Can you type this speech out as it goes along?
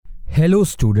Hello,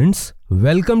 students.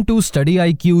 Welcome to Study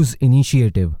IQ's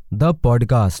initiative, the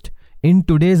podcast. In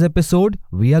today's episode,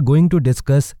 we are going to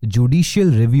discuss judicial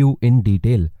review in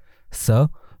detail. Sir,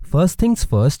 first things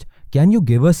first, can you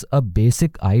give us a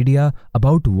basic idea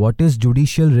about what is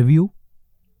judicial review?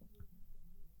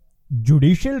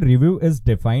 Judicial review is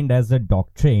defined as a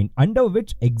doctrine under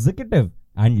which executive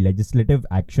and legislative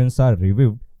actions are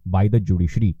reviewed by the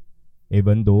judiciary.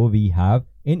 Even though we have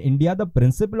in India the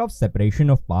principle of separation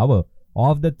of power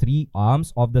of the three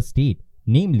arms of the state,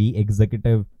 namely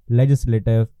executive,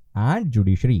 legislative, and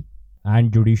judiciary.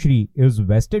 And judiciary is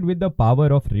vested with the power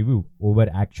of review over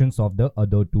actions of the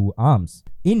other two arms.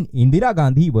 In Indira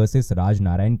Gandhi versus Raj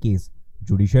Narayan case,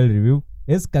 judicial review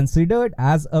is considered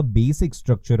as a basic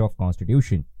structure of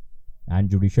constitution. And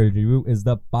judicial review is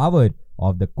the power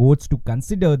of the courts to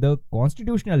consider the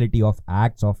constitutionality of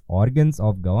acts of organs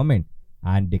of government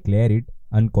and declare it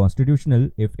unconstitutional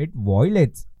if it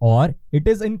violates or it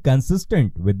is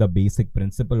inconsistent with the basic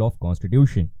principle of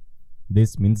constitution.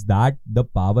 This means that the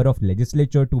power of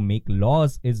legislature to make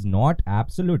laws is not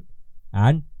absolute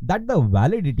and that the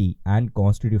validity and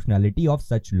constitutionality of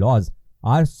such laws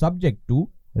are subject to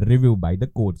review by the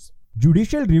courts.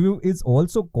 Judicial review is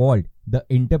also called the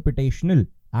interpretational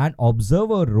and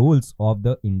observer roles of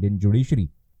the Indian judiciary.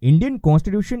 Indian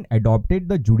Constitution adopted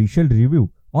the judicial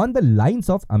review on the lines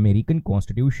of American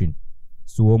Constitution.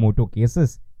 Suo motu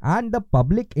cases and the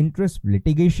public interest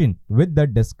litigation with the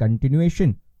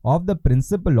discontinuation of the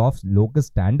principle of locus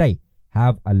standi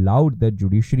have allowed the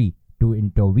judiciary to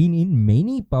intervene in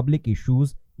many public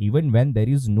issues even when there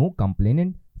is no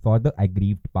complainant for the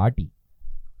aggrieved party.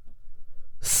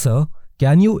 Sir,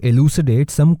 can you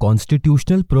elucidate some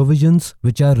constitutional provisions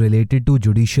which are related to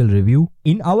judicial review?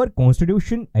 In our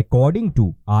constitution, according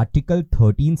to Article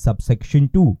 13 subsection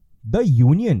 2, the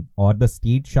union or the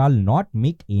state shall not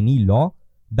make any law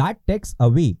that takes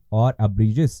away or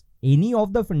abridges any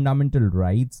of the fundamental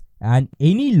rights and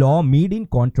any law made in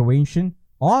contravention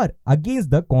or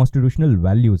against the constitutional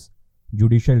values.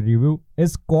 Judicial review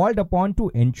is called upon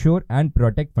to ensure and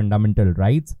protect fundamental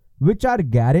rights which are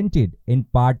guaranteed in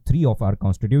Part 3 of our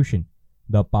Constitution.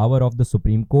 The power of the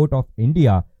Supreme Court of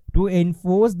India to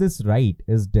enforce this right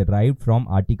is derived from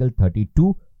Article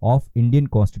 32 of Indian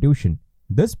Constitution.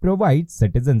 This provides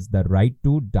citizens the right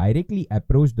to directly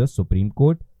approach the Supreme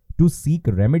Court to seek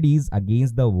remedies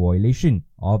against the violation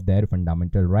of their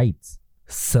fundamental rights.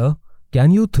 Sir,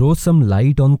 can you throw some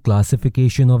light on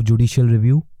classification of judicial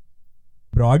review?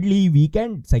 Broadly, we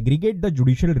can segregate the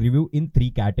judicial review in three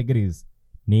categories.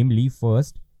 Namely,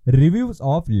 first, reviews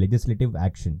of legislative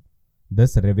action.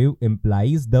 This review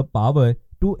implies the power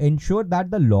to ensure that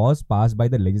the laws passed by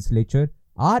the legislature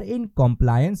are in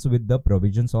compliance with the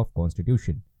provisions of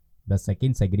Constitution. The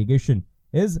second segregation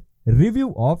is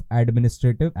review of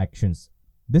administrative actions.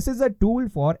 This is a tool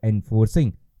for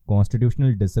enforcing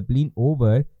constitutional discipline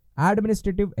over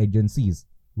administrative agencies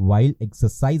while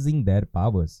exercising their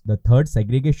powers. The third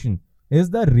segregation is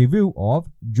the review of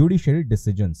judicial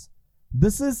decisions.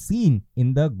 This is seen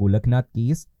in the Golaknath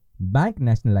case, bank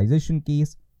nationalization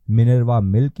case, Minerva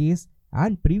Mill case,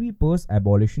 and Privy Purse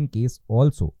abolition case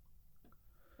also.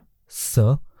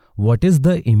 Sir, what is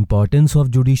the importance of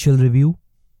judicial review?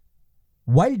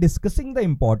 While discussing the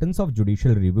importance of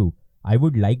judicial review, I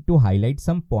would like to highlight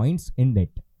some points in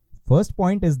it. First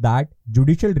point is that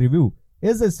judicial review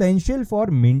is essential for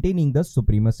maintaining the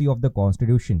supremacy of the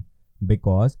Constitution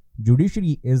because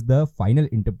judiciary is the final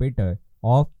interpreter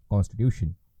of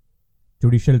Constitution.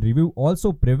 Judicial review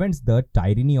also prevents the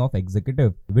tyranny of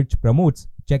executive, which promotes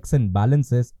checks and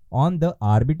balances on the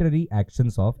arbitrary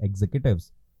actions of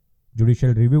executives.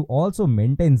 Judicial review also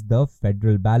maintains the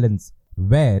federal balance,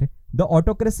 where the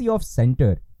autocracy of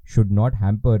center should not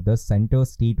hamper the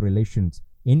center-state relations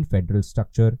in federal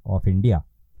structure of India.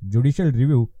 Judicial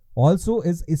review also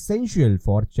is essential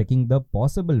for checking the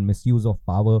possible misuse of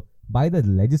power by the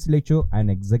legislature and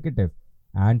executive.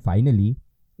 And finally,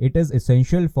 it is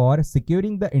essential for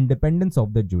securing the independence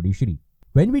of the judiciary.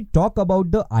 When we talk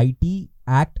about the IT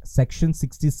Act Section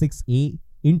 66A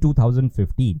in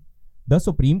 2015, the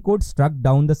Supreme Court struck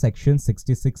down the Section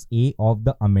 66A of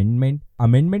the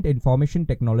Amendment Information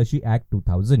Technology Act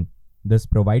 2000. This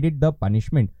provided the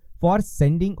punishment for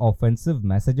sending offensive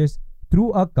messages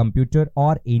through a computer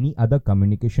or any other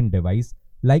communication device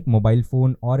like mobile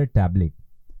phone or a tablet.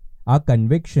 A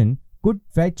conviction could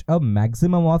fetch a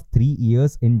maximum of 3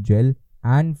 years in jail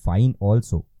and fine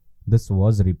also. This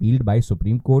was repealed by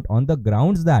Supreme Court on the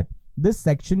grounds that this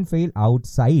section fell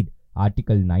outside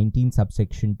Article 19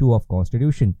 subsection 2 of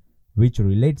Constitution, which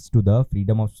relates to the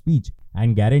freedom of speech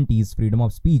and guarantees freedom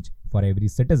of speech for every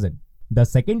citizen. The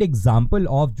second example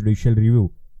of judicial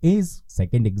review is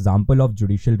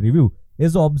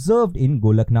observed in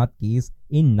Golaknath case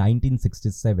in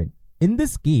 1967. In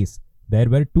this case, there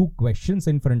were two questions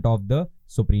in front of the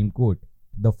Supreme Court.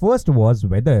 The first was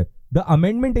whether the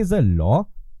amendment is a law,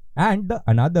 and the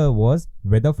another was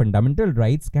whether fundamental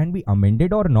rights can be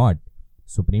amended or not.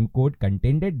 Supreme Court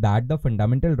contended that the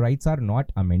fundamental rights are not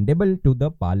amendable to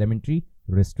the parliamentary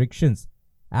restrictions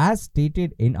as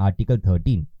stated in Article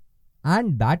 13,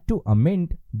 and that to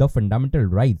amend the fundamental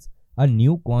rights, a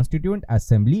new constituent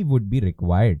assembly would be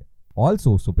required.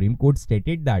 Also, Supreme Court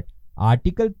stated that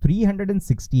Article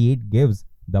 368 gives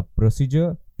the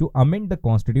procedure to amend the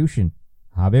constitution.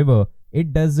 However,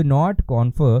 it does not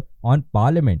confer on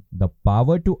Parliament the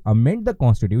power to amend the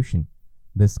constitution.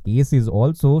 This case is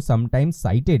also sometimes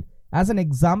cited as an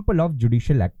example of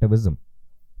judicial activism.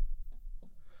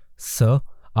 Sir,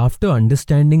 after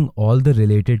understanding all the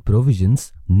related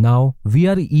provisions, now we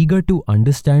are eager to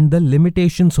understand the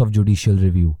limitations of judicial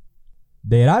review.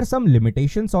 There are some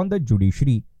limitations on the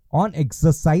judiciary on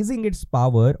exercising its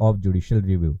power of judicial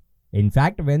review. In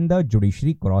fact, when the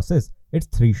judiciary crosses its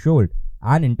threshold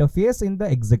and interferes in the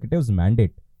executive's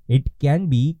mandate, it can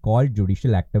be called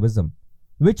judicial activism,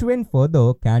 which when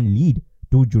further can lead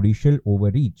to judicial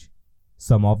overreach.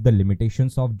 Some of the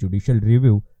limitations of judicial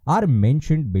review are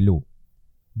mentioned below.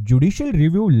 Judicial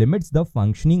review limits the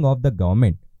functioning of the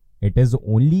government. It is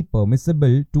only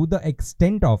permissible to the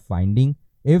extent of finding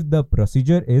if the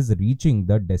procedure is reaching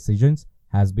the decisions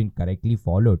has been correctly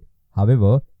followed.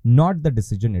 However, not the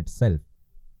decision itself.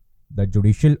 The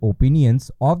judicial opinions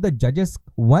of the judges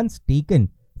once taken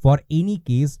for any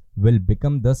case will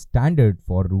become the standard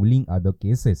for ruling other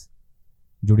cases.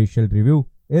 Judicial review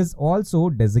is also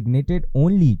designated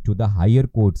only to the higher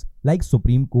courts like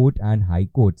Supreme Court and High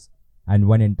Courts. And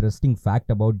one interesting fact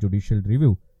about judicial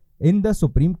review, in the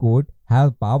Supreme Court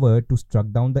have power to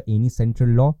struck down any central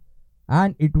law,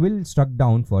 and it will struck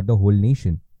down for the whole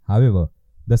nation. However,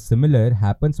 the similar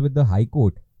happens with the High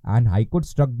Court, and High Court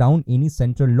struck down any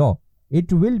central law.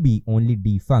 It will be only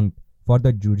defunct for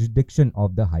the jurisdiction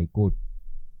of the High Court.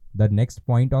 The next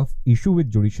point of issue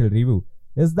with judicial review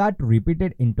is that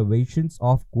repeated interventions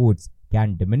of courts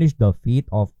can diminish the faith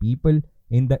of people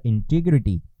in the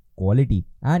integrity, quality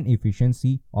and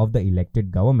efficiency of the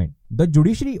elected government. The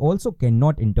judiciary also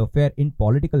cannot interfere in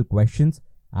political questions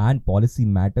and policy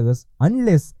matters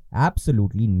unless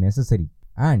absolutely necessary.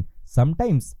 And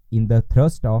sometimes in the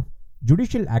thirst of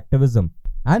judicial activism,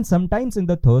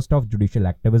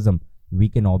 we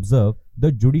can observe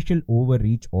the judicial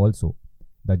overreach also.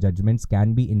 The judgments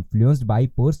can be influenced by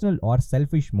personal or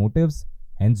selfish motives,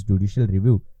 hence judicial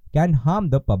review can harm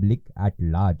the public at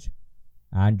large.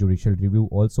 And judicial review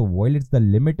also violates the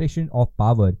limitation of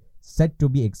power set to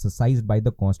be exercised by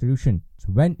the Constitution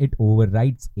when it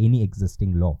overrides any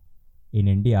existing law. In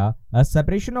India, a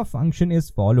separation of function is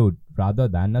followed rather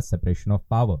than a separation of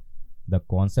power. The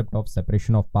concept of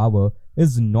separation of power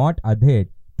is not adhered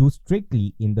to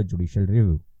strictly in the judicial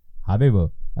review. However,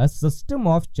 a system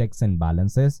of checks and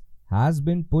balances has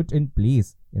been put in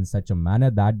place in such a manner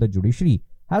that the judiciary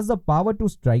has the power to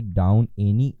strike down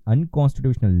any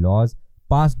unconstitutional laws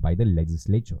passed by the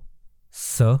legislature.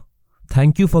 Sir,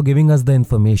 thank you for giving us the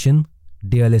information.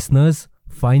 Dear listeners,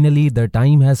 finally the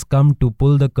time has come to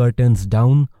pull the curtains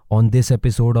down on this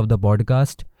episode of the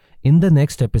podcast. In the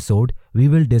next episode, we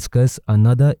will discuss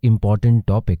another important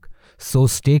topic. So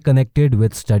stay connected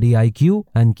with Study IQ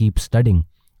and keep studying.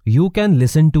 You can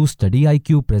listen to Study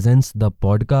IQ Presents the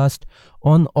podcast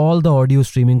on all the audio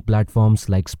streaming platforms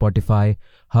like Spotify,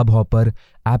 Hubhopper,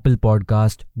 Apple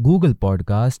Podcast, Google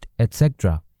Podcast,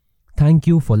 etc. Thank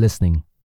you for listening.